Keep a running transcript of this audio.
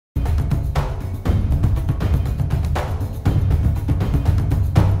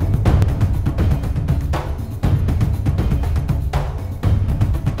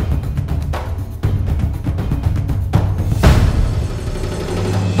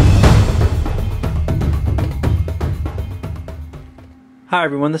Hi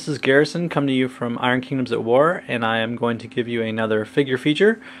everyone, this is Garrison coming to you from Iron Kingdoms at War, and I am going to give you another figure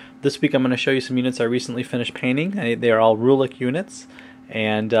feature. This week I'm going to show you some units I recently finished painting. They are all Rulik units,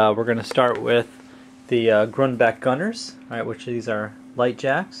 and we're going to start with the Grundback Gunners, which these are light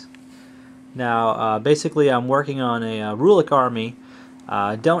jacks. Now basically I'm working on a Rulik army.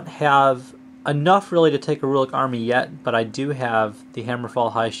 Don't have enough really to take a Rulik army yet, but I do have the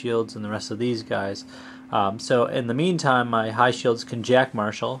Hammerfall High Shields and the rest of these guys. So in the meantime, my high shields can jack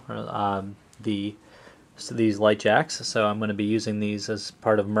marshal these light jacks. So I'm going to be using these as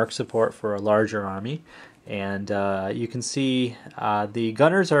part of merc support for a larger army. And you can see the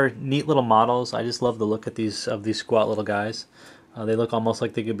gunners are neat little models. I just love the look of these squat little guys. They look almost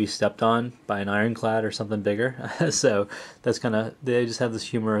like they could be stepped on by an ironclad or something bigger. So that's they just have this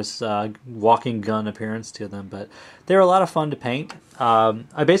humorous walking gun appearance to them. But they're a lot of fun to paint.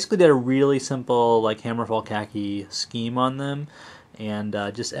 I basically did a really simple like Hammerfall khaki scheme on them, and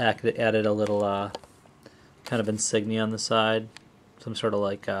just added a little kind of insignia on the side, some sort of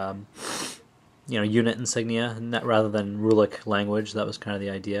like unit insignia, rather than Rulik language. That was kind of the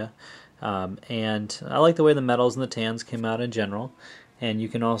idea. And I like the way the metals and the tans came out in general. And you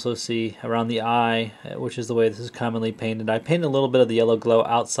can also see around the eye, which is the way this is commonly painted. I painted a little bit of the yellow glow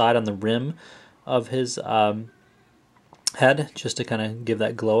outside on the rim of his head, just to kind of give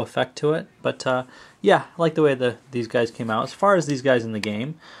that glow effect to it. But yeah, I like the way these guys came out. As far as these guys in the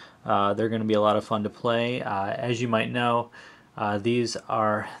game, they're going to be a lot of fun to play. As you might know, these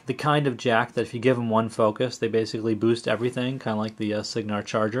are the kind of jack that if you give them one focus, they basically boost everything, kind of like the Signar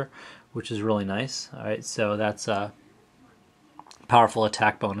Charger, which is really nice. Alright, so that's a powerful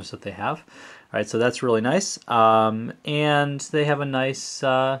attack bonus that they have. Alright, so that's really nice. And they have a nice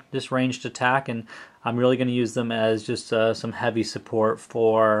just ranged attack, and I'm really going to use them as just some heavy support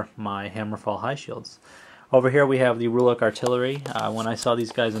for my Hammerfall High Shields. Over here we have the Rulik Artillery. When I saw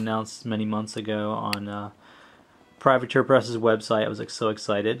these guys announced many months ago on Privateer Press's website, I was so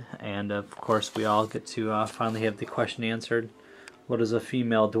excited, and of course we all get to finally have the question answered. What does a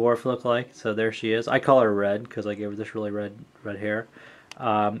female dwarf look like? So there she is. I call her Red because I gave her this really red hair.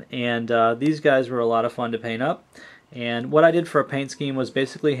 These guys were a lot of fun to paint up. And what I did for a paint scheme was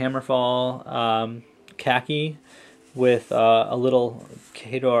basically Hammerfall khaki with a little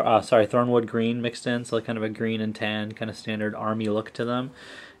Thornwood green mixed in, so kind of a green and tan kind of standard army look to them.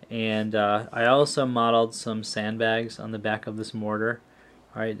 And I also modeled some sandbags on the back of this mortar,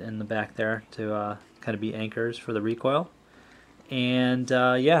 right in the back there, to kind of be anchors for the recoil. And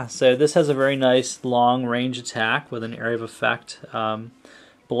yeah, so this has a very nice long range attack with an area of effect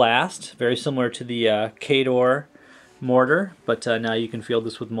blast, very similar to the Khador mortar, but now you can field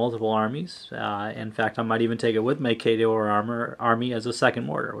this with multiple armies. In fact, I might even take it with my Khador army as a second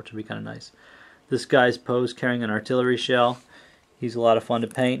mortar, which would be kind of nice. This guy's posed carrying an artillery shell. He's a lot of fun to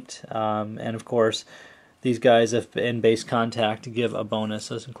paint, and of course these guys, if in base contact, give a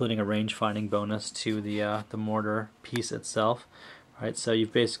bonus, including a range finding bonus to the mortar piece itself. All right, so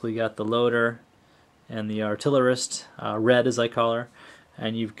you've basically got the loader and the artillerist, Red as I call her,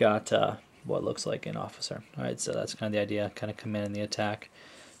 and you've got what looks like an officer. All right, so that's kind of the idea, kind of commanding the attack.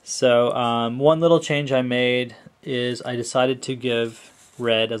 So one little change I made is I decided to give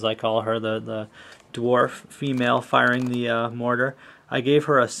Red, as I call her, the dwarf female firing the mortar, I gave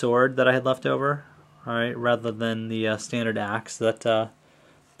her a sword that I had left over, alright, rather than the standard axe that the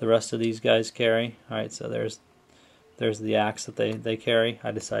rest of these guys carry. Alright, so there's the axe that they carry.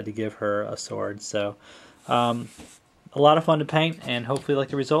 I decided to give her a sword. So a lot of fun to paint, and hopefully you like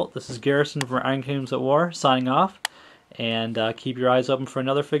the result. This is Garrison from Iron Kingdoms at War, signing off, and keep your eyes open for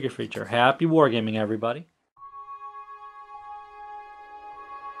another figure feature. Happy wargaming, everybody!